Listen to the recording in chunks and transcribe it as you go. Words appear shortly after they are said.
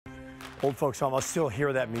Old folks home, I'll still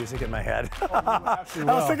hear that music in my head. I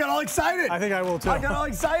was thinking all excited. I think I will too. I got all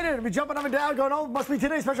excited. I'd be jumping up and down going, oh, must be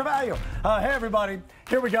today's special value. Hey, everybody.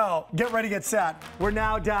 Here we go. Get ready, get set. We're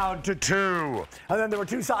now down to 2. And then there were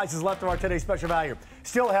 2 sizes left of our today's special value.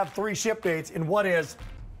 Still have 3 ship dates in what is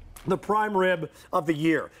the prime rib of the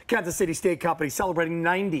year. Kansas City Steak Company celebrating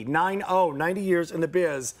 90 years in the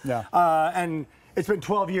biz. Yeah. And it's been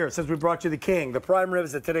 12 years since we brought you the king. The prime rib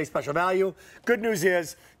is at today's special value. Good news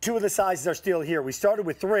is 2 of the sizes are still here. We started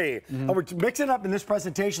with 3, and we're mixing up in this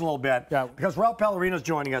presentation a little bit because Ralph Pellerino's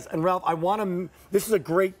joining us. And Ralph, I want him, this is a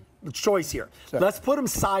great choice here. Sure. Let's put them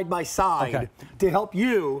side by side to help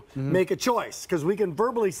you make a choice, because we can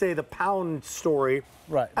verbally say the pound story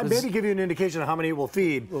and maybe give you an indication of how many it will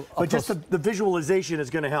feed, but just the visualization is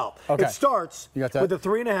going to help. It starts with the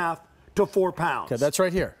 3.5 to 4 pounds. Okay, that's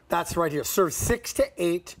right here. That's right here. Serve 6 to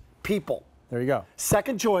 8 people. There you go.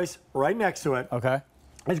 Second choice, right next to it,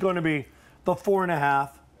 is going to be the 4.5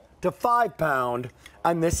 to 5 pound,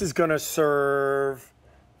 and this is going to serve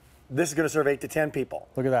 8 to 10 people.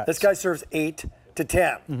 Look at that. This guy serves 8 to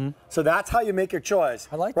 10. So that's how you make your choice.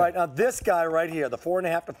 I like that. Now this guy right here, the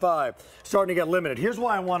 4.5 to 5, starting to get limited. Here's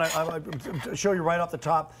why I want to show you right off the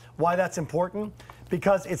top why that's important.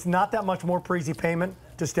 Because it's not that much more pre-easy payment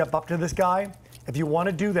to step up to this guy. If you want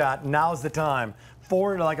to do that, now's the time.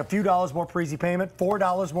 Like a few dollars more pre-easy payment,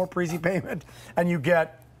 $4 more pre-easy payment, and you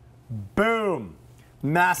get, boom,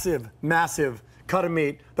 massive, massive cut of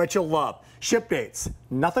meat that you'll love. Ship dates,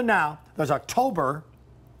 nothing now. There's October,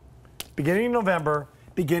 beginning of November,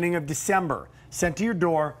 beginning of December. Sent to your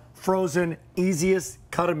door, frozen, easiest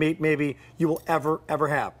cut of meat maybe you will ever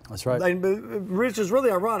have. That's right. Which is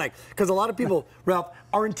really ironic because a lot of people, Ralph,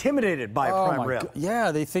 are intimidated by a prime rib.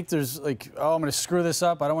 Yeah, they think there's like, oh, I'm going to screw this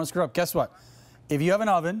up. I don't want to screw up. Guess what? If you have an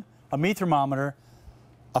oven, a meat thermometer,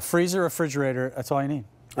 a freezer, refrigerator, that's all you need.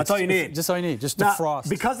 That's all you need. Just all you need. Just now, defrost.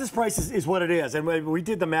 Because this price is what it is, and we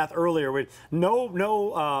did the math earlier.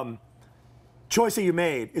 No choice that you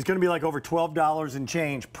made is going to be like over $12 and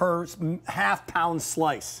change per half-pound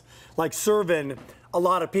slice. Like serving a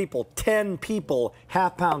lot of people, 10 people,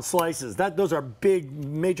 half-pound slices. Those are big,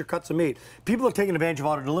 major cuts of meat. People are taking advantage of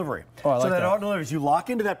auto delivery. Oh, I like that. Auto delivery is you lock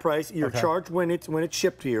into that price. You're charged when it's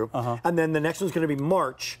shipped to you, and then the next one's going to be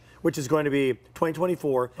March, which is going to be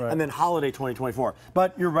 2024, and then holiday 2024.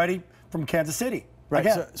 But you're ready from Kansas City. Right.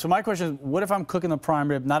 So my question is, what if I'm cooking the prime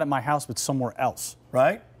rib not at my house but somewhere else?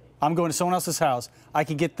 Right. I'm going to someone else's house. I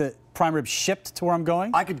can get the prime rib shipped to where I'm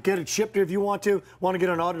going? I could get it shipped if you want to. Want to get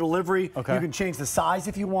an auto delivery? You can change the size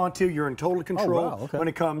if you want to. You're in total control when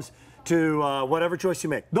it comes to whatever choice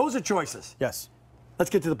you make. Those are choices. Yes.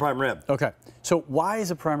 Let's get to the prime rib. Okay. So why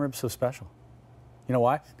is a prime rib so special? You know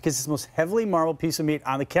why? Because it's the most heavily marbled piece of meat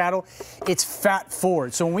on the cattle. It's fat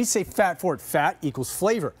forward. So when we say fat forward, fat equals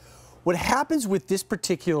flavor. What happens with this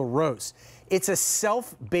particular roast, it's a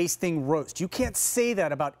self-basting roast. You can't say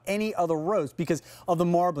that about any other roast because of the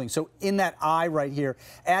marbling. So in that eye right here,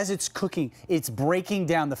 as it's cooking, it's breaking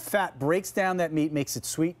down. The fat breaks down that meat, makes it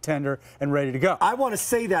sweet, tender, and ready to go. I want to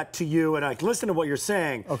say that to you, and I listen to what you're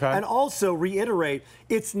saying. And also reiterate,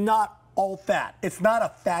 it's not all fat. It's not a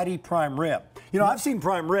fatty prime rib. You know, I've seen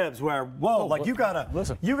prime ribs where, you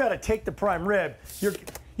gotta take the prime rib.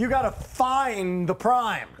 You gotta find the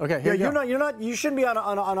prime. Okay, here you shouldn't be on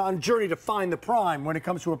a journey to find the prime when it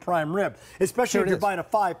comes to a prime rib, especially if you're buying a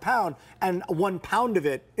 5 pound and 1 pound of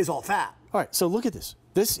it is all fat. All right, so look at this.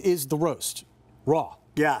 This is the roast, raw.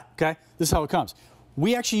 Yeah. Okay, this is how it comes.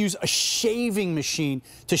 We actually use a shaving machine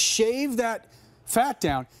to shave that fat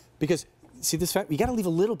down because see this fat? You got to leave a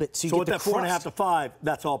little bit so you get the crust. So with that 4.5 to 5,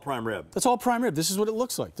 that's all prime rib. That's all prime rib. This is what it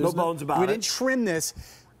looks like. No bones about it. We didn't trim this.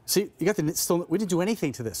 See, you got we didn't do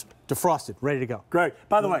anything to this. Defrosted, ready to go. Great.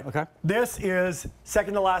 By the way, this is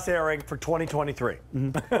second to last airing for 2023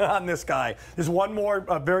 on this guy. There's one more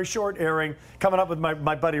very short airing coming up with my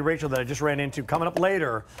buddy Rachel that I just ran into coming up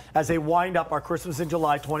later as they wind up our Christmas in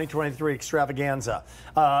July 2023 extravaganza.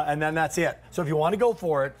 And then that's it. So if you want to go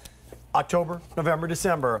for it, October, November,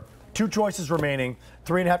 December, 2 choices remaining.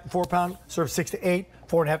 3.5 to 4 pound serves 6 to 8.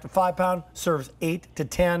 4.5 to 5 pound serves 8 to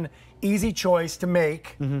 10. Easy choice to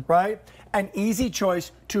make, right? An easy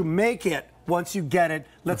choice to make it once you get it.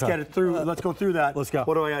 Let's get it through. Let's go through that. Let's go.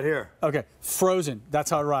 What do I got here? Okay, frozen. That's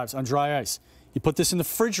how it arrives on dry ice. You put this in the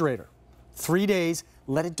refrigerator. 3 days.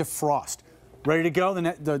 Let it defrost. Ready to go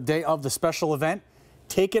the day of the special event.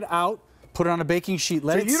 Take it out. Put it on a baking sheet.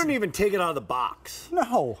 So you don't even take it out of the box?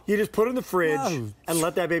 No. You just put it in the fridge and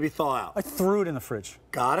let that baby thaw out? I threw it in the fridge.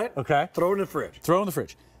 Got it? Okay. Throw it in the fridge. Throw it in the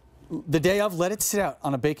fridge. The day of, let it sit out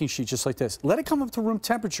on a baking sheet just like this. Let it come up to room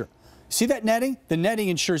temperature. See that netting? The netting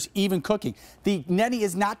ensures even cooking. The netting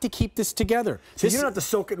is not to keep this together. So you don't have to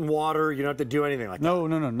soak it in water. You don't have to do anything like that. No,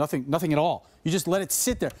 nothing at all. You just let it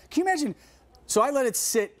sit there. Can you imagine? So I let it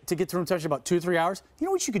sit to get to room temperature about 2 or 3 hours. You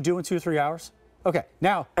know what you could do in 2 or 3 hours? Okay,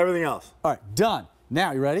 now. Everything else. All right, done.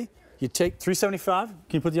 Now, you ready? You take 375. Can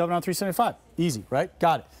you put the oven on 375? Easy, right?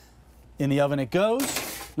 Got it. In the oven it goes.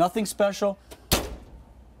 Nothing special.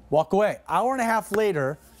 Walk away. Hour and a half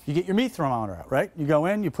later, you get your meat thermometer out, right? You go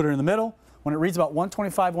in, you put it in the middle. When it reads about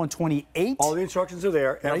 125, 128. All the instructions are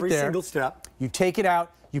there, right every there. single step. You take it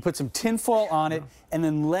out, you put some tin foil on it, and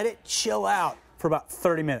then let it chill out for about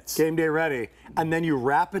 30 minutes. Game day ready. And then you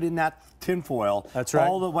wrap it in that tin foil. That's right.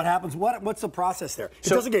 What happens? What's the process there? It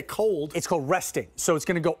doesn't get cold. It's called resting. So it's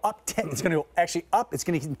going to go up 10. It's going to go actually up. It's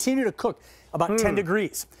going to continue to cook about 10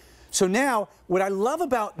 degrees. So now, what I love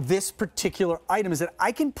about this particular item is that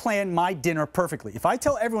I can plan my dinner perfectly. If I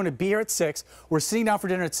tell everyone to be here at 6, we're sitting down for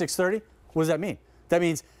dinner at 6:30, what does that mean? That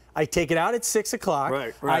means I take it out at 6 o'clock,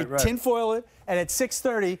 I tin foil it, and at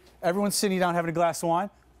 6:30, everyone's sitting down having a glass of wine,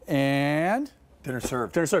 and... Dinner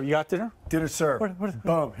served. Dinner served. You got dinner? Dinner served.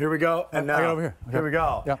 Boom. Here we go. And now, I got it over here. Okay. Here we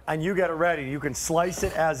go. Yeah. And you get it ready. You can slice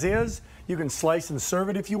it as is. You can slice and serve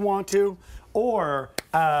it if you want to. Or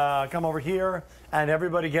come over here and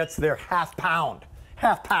everybody gets their half pound.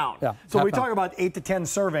 Half pound. Yeah, so we talk about 8 to 10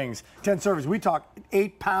 servings. 10 servings. We talk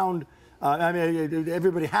 8 pound,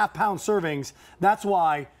 everybody half pound servings. That's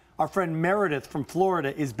why our friend Meredith from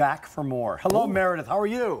Florida is back for more. Hello, Meredith. How are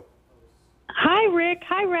you? Hi, Rick.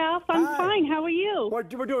 Hi, Ralph. I'm fine. How are you? We're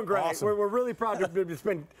doing great. Awesome. We're really proud to it's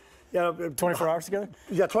been 24 hours together?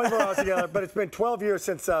 Yeah, 24 hours together, but it's been 12 years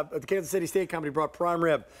since the Kansas City Steak Company brought prime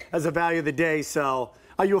rib as a value of the day. So,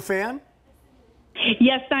 are you a fan?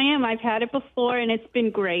 Yes, I am. I've had it before, and it's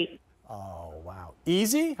been great. Oh, wow.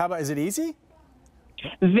 Easy? How about, is it easy?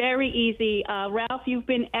 Very easy. Ralph, you've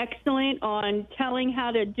been excellent on telling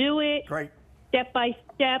how to do it. Great. Step by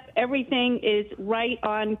step, everything is right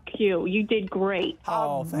on cue. You did great.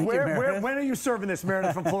 Oh, thank you, Meredith. When are you serving this,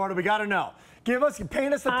 Meredith from Florida? We got to know. Paint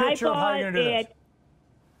us the picture of how you're going to do this.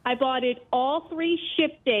 I bought it all 3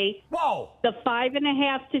 ship dates. Whoa. The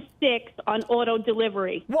 5.5 to 6 on auto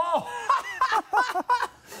delivery. Whoa.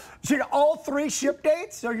 So you got all 3 ship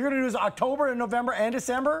dates? So you're going to do this October and November and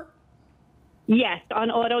December? Yes, on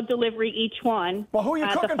auto delivery each one. Well, who are you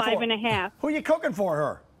cooking the for? 5.5. Who are you cooking for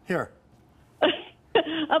her? Here.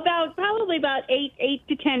 Probably about 8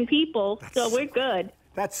 to 10 people, so we're good.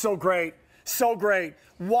 That's so great. So great.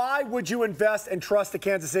 Why would you invest and trust the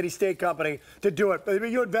Kansas City Steak Company to do it?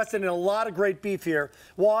 You invested in a lot of great beef here.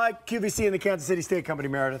 Why QVC and the Kansas City Steak Company,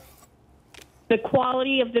 Meredith? The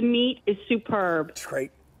quality of the meat is superb. It's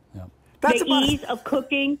great. Yep. The ease of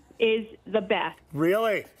cooking is the best.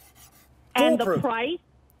 Really? And the Foolproof. price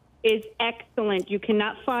is excellent. You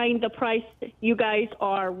cannot find the price. You guys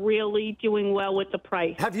are really doing well with the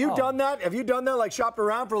price. Have you done that? Have you done that, like shopped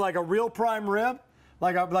around for like a real prime rib?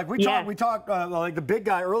 Like we talked like the big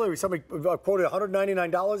guy earlier. Somebody quoted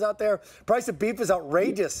 $199 out there. Price of beef is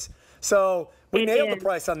outrageous. So we nailed the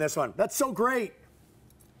price on this one. That's so great.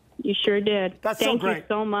 You sure did. That's so Thank great. you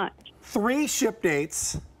so much. 3 ship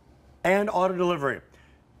dates and auto delivery.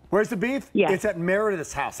 Where's the beef? Yes. It's at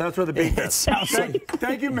Meredith's house. That's where the beef is.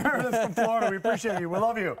 Thank you, Meredith from Florida. We appreciate you. We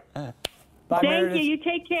love you. Bye, Thank Meredith. you. You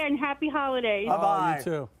take care and happy holidays. Bye-bye. You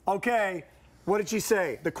too. Okay. What did she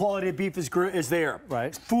say? The quality of beef is there. Right.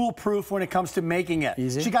 It's foolproof when it comes to making it.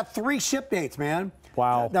 Easy. She got 3 ship dates, man.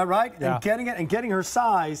 Wow. That right? Yeah. And getting her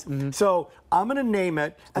size. So I'm going to name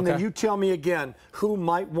it, and then Okay. you tell me again who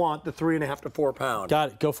might want the 3.5 to 4 pound. Got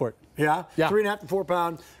it. Go for it. Yeah? Yeah. 3.5 to 4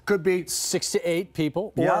 pound could be 6 to 8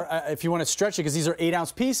 people. Or Yeah. if you want to stretch it, because these are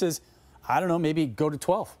 8-ounce pieces, I don't know, maybe go to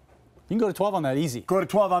 12. You can go to 12 on that easy. Go to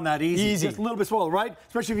 12 on that easy. Easy. Just a little bit smaller, right?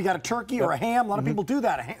 Especially if you got a turkey or a ham. A lot of people do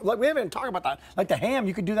that. Like we haven't even talked about that. Like the ham,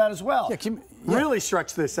 you could do that as well. Yeah, Really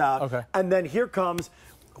stretch this out. Okay. And then here comes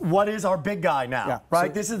what is our big guy now, Yeah. right?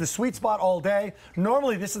 So- This is the sweet spot all day.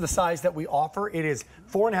 Normally, this is the size that we offer. It is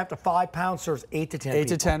 4.5 to 5 pounds, serves 8 to 10 8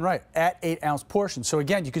 to people. 10, right, at 8-ounce portions. So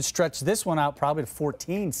again, you could stretch this one out probably to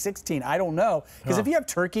 14, 16, I don't know. Because if you have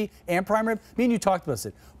turkey and prime rib, me and you talked about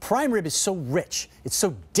this. Prime rib is so rich. It's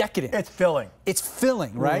so decadent. It's filling. It's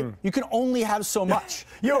filling, right? You can only have so much.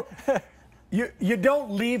 You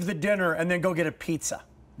don't leave the dinner and then go get a pizza.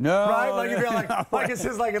 No. Right? Like if you're like it's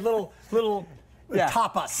just like a little Yeah.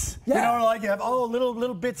 tapas. Yeah. You know, like you have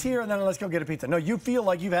little bits here and then let's go get a pizza. No, you feel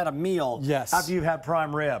like you've had a meal Yes. after you've had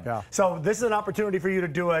prime rib. Yeah. So this is an opportunity for you to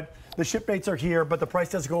do it. The ship dates are here, but the price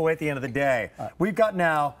doesn't go away at the end of the day. We've got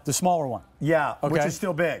now, The smaller one. which Okay. is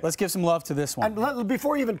still big. Let's give some love to this one. And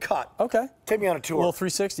before you even cut, Okay. take me on a tour. A little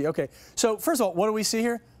 360. Okay. So first of all, what do we see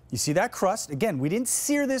here? You see that crust? Again, we didn't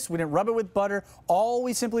sear this. We didn't rub it with butter. All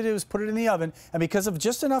we simply did was put it in the oven. And because of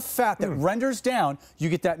just enough fat that renders down, you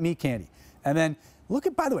get that meat candy. And then look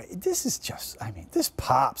at, by the way, this is just, I mean, this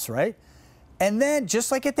pops, right? And then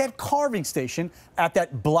just like at that carving station, at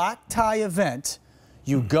that black tie event,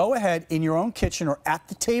 you go ahead in your own kitchen or at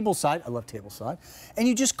the table side, I love table side, and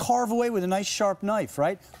you just carve away with a nice sharp knife,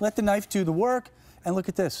 right? Let the knife do the work, and look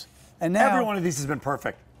at this. And now every one of these has been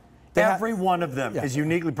perfect. Every one of them is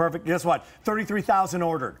uniquely perfect. Guess what? 33,000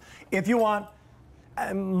 ordered. If you want,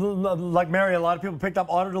 like Mary, a lot of people picked up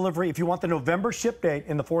auto delivery. If you want the November ship date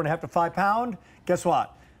in the 4.5 to 5 pound, guess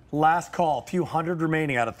what? Last call, a few hundred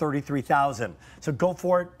remaining out of 33,000. So go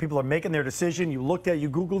for it. People are making their decision. You looked at it, you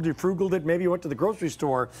Googled, you frugaled it. Maybe you went to the grocery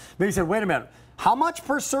store. Maybe you said, wait a minute, how much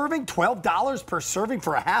per serving? $12 per serving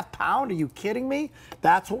for a half pound? Are you kidding me?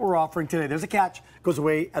 That's what we're offering today. There's a catch. Goes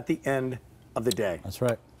away at the end of the day. That's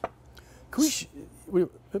right. Can we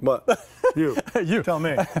What? You tell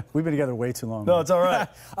me. We've been together way too long. No, it's all right.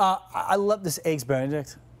 I love this Eggs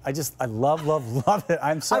Benedict. I love it.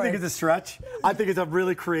 I'm sorry. I think it's a stretch. I think it's a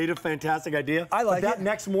really creative, fantastic idea. I like but that it.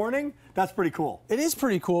 Next morning, that's pretty cool. It is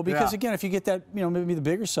pretty cool because, again, if you get that, maybe the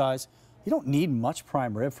bigger size, you don't need much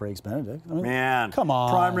prime rib for Eggs Benedict. I mean, man, come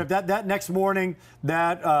on. Prime rib. That next morning,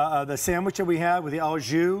 the sandwich that we had with the au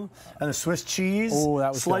jus and the Swiss cheese that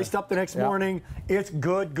was sliced good. up the next morning. It's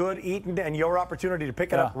good eating, and your opportunity to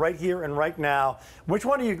pick it up right here and right now. Which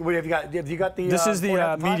one have you got? Have you got the? This is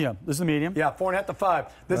the medium. This is the medium. Yeah, 4.5 to 5.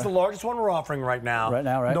 This is the largest one we're offering right now. Right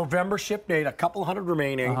now, right? November ship date, a couple hundred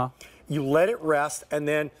remaining. You let it rest, and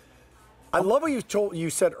then I love what you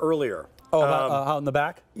said earlier. Oh, about how in the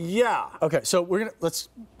back? Yeah. Okay, so let's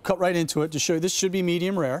cut right into it to show you. This should be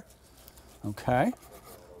medium rare. Okay.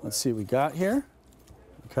 Let's see what we got here.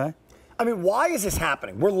 Okay. I mean, why is this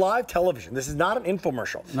happening? We're live television. This is not an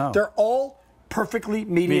infomercial. No. They're all perfectly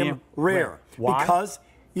medium rare. Why? Because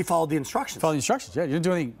you followed the instructions. Follow the instructions. Yeah, you didn't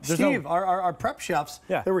do anything. Steve, our prep chefs,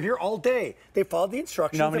 they were here all day. They followed the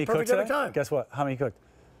instructions. You know how many at perfect cooked every today? time. Guess what? How many cooked?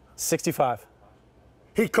 65.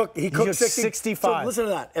 He cooked 65. So listen to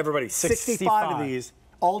that, everybody. 65 of these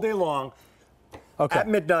all day long, at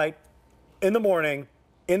midnight, in the morning,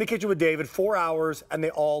 in the kitchen with David, 4 hours, and they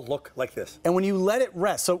all look like this. And when you let it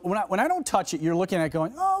rest, so when I don't touch it, you're looking at it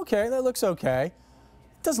going, oh, okay, that looks okay.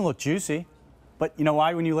 It doesn't look juicy. But you know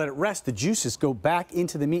why? When you let it rest, the juices go back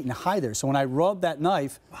into the meat and hide there. So when I rub that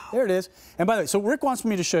knife, there it is. And by the way, so Rick wants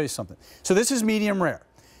me to show you something. So this is medium rare.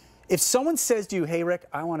 If someone says to you, hey, Rick,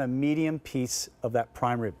 I want a medium piece of that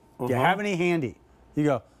prime rib. Do you have any handy? You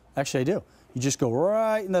go, actually, I do. You just go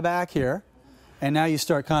right in the back here, and now you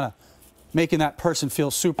start kind of making that person feel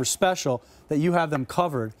super special that you have them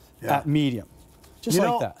covered at medium. Just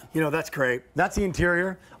like that. You know, that's great. That's the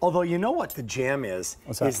interior. Although, you know what the jam is?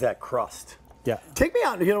 What's that? Is that crust. Yeah. Take me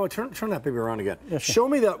out. You know what? Turn that baby around again. Yeah, sure. Show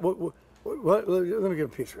me that. Let me get a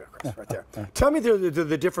piece of that right there. Tell me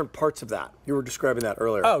the different parts of that. You were describing that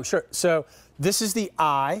earlier. Oh, sure. So this is the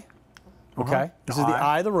eye. Okay. This is the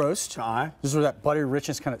eye of the roast. The eye. This is where that buttery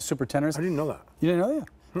richness kind of super tender is. I didn't know that. You didn't know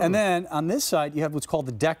that? And then on this side, you have what's called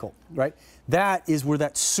the decal, right? That is where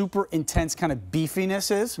that super intense kind of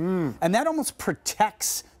beefiness is. And that almost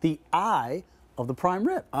protects the eye of the prime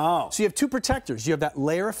rib. Oh. So you have two protectors. You have that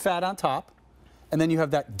layer of fat on top, and then you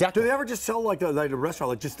have that decal. Do they ever just sell like a restaurant,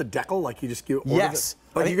 like just the decal? Like you just order Yes.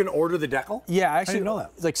 Like you can order the decal? Yeah, actually, I didn't know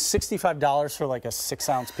that. It's like $65 for like a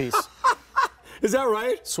 6-ounce piece. Is that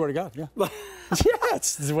right? Swear to God, yeah. Yeah,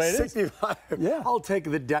 it's the way it is. 65. Yeah. I'll take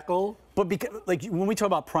the decal. But because, like, when we talk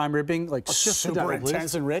about prime ribbing, like just sit down, super please.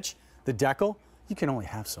 intense and rich, the decal, you can only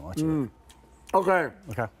have so much of it. Okay.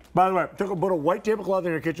 Okay. By the way, put a white tablecloth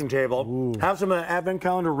on your kitchen table. Have some Advent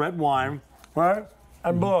calendar red wine, right?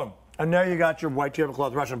 And boom. And there you got your white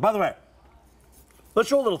tablecloth restaurant. By the way, let's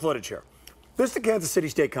show a little footage here. This is the Kansas City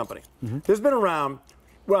Steak Company. This has been around.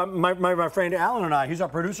 Well, my friend Alan and I, he's our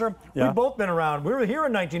producer. Yeah. We've both been around. We were here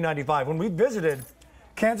in 1995 when we visited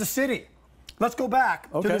Kansas City. Let's go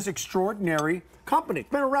back to this extraordinary company. It's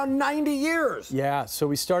been around 90 years. Yeah, so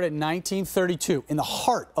we started in 1932 in the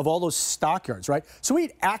heart of all those stockyards, right? So we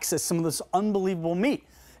had access to some of this unbelievable meat,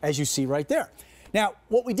 as you see right there. Now,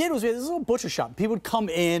 what we did was we had this little butcher shop. People would come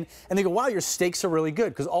in and they go, wow, your steaks are really good,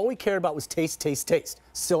 because all we cared about was taste, taste, taste.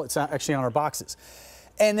 Still, it's actually on our boxes.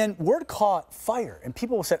 And then word caught fire, and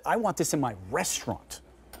people said, I want this in my restaurant.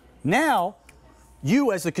 Now,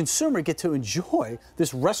 you as the consumer get to enjoy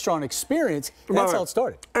this restaurant experience, and that's how it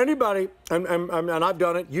started. Anybody, and I've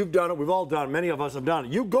done it, you've done it, we've all done it, many of us have done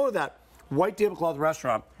it. You go to that white tablecloth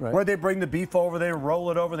restaurant where they bring the beef over, they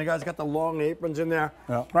roll it over, and the guys got the long aprons in there,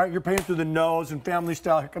 right? You're paying through the nose and family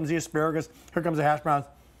style. Here comes the asparagus, here comes the hash browns.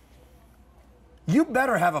 you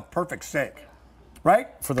better have a perfect steak, right?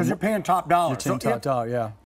 For the Because you're paying top dollar. You're paying top dollar, yeah.